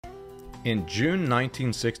In June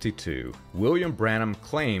 1962, William Branham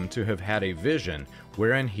claimed to have had a vision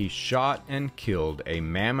wherein he shot and killed a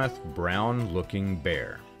mammoth brown-looking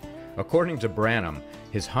bear. According to Branham,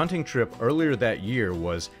 his hunting trip earlier that year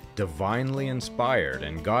was divinely inspired,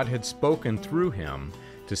 and God had spoken through him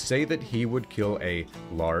to say that he would kill a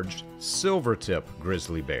large silvertip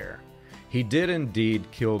grizzly bear. He did indeed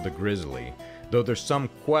kill the grizzly, though there's some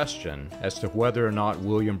question as to whether or not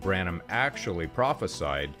William Branham actually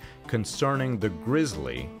prophesied concerning the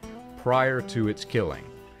grizzly prior to its killing.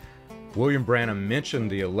 William Branham mentioned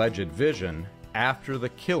the alleged vision after the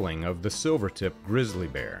killing of the silvertip grizzly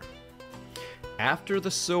bear. After the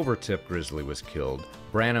silvertip grizzly was killed,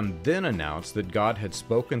 Branham then announced that God had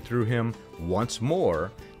spoken through him once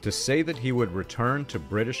more to say that he would return to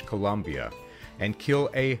British Columbia and kill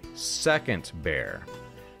a second bear.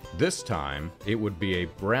 This time, it would be a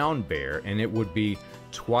brown bear, and it would be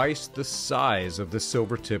twice the size of the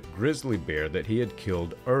silvertip grizzly bear that he had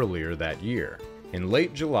killed earlier that year. In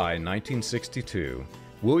late July 1962,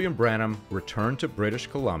 William Branham returned to British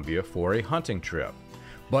Columbia for a hunting trip,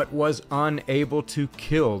 but was unable to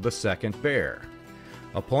kill the second bear.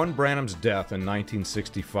 Upon Branham's death in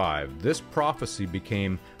 1965, this prophecy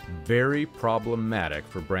became very problematic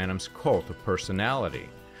for Branham's cult of personality.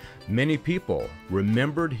 Many people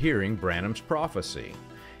remembered hearing Branham's prophecy,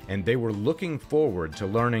 and they were looking forward to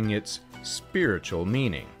learning its spiritual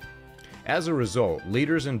meaning. As a result,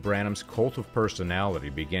 leaders in Branham's cult of personality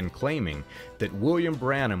began claiming that William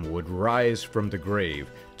Branham would rise from the grave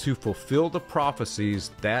to fulfill the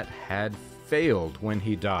prophecies that had failed when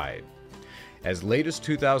he died. As late as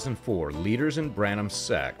 2004, leaders in Branham's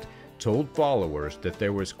sect told followers that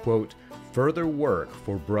there was, quote, further work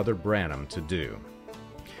for Brother Branham to do.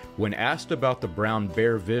 When asked about the brown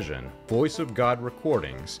bear vision, Voice of God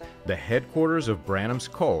Recordings, the headquarters of Branham's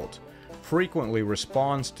cult, frequently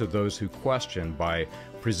responds to those who question by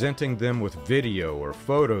presenting them with video or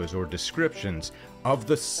photos or descriptions of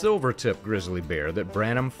the silvertip grizzly bear that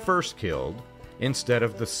Branham first killed, instead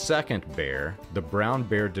of the second bear, the brown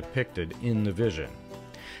bear depicted in the vision.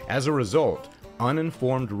 As a result,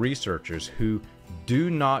 uninformed researchers who do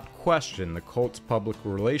not question the cult's public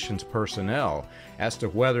relations personnel as to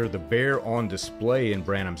whether the bear on display in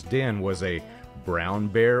Branham's den was a brown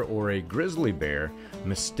bear or a grizzly bear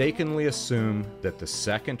mistakenly assume that the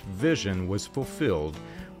second vision was fulfilled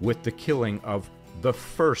with the killing of the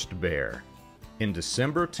first bear. In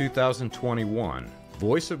December 2021,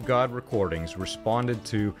 Voice of God Recordings responded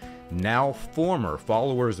to now former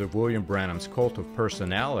followers of William Branham's cult of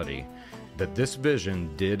personality that this vision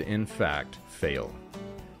did in fact fail.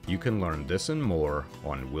 You can learn this and more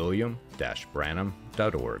on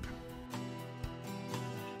william-branham.org.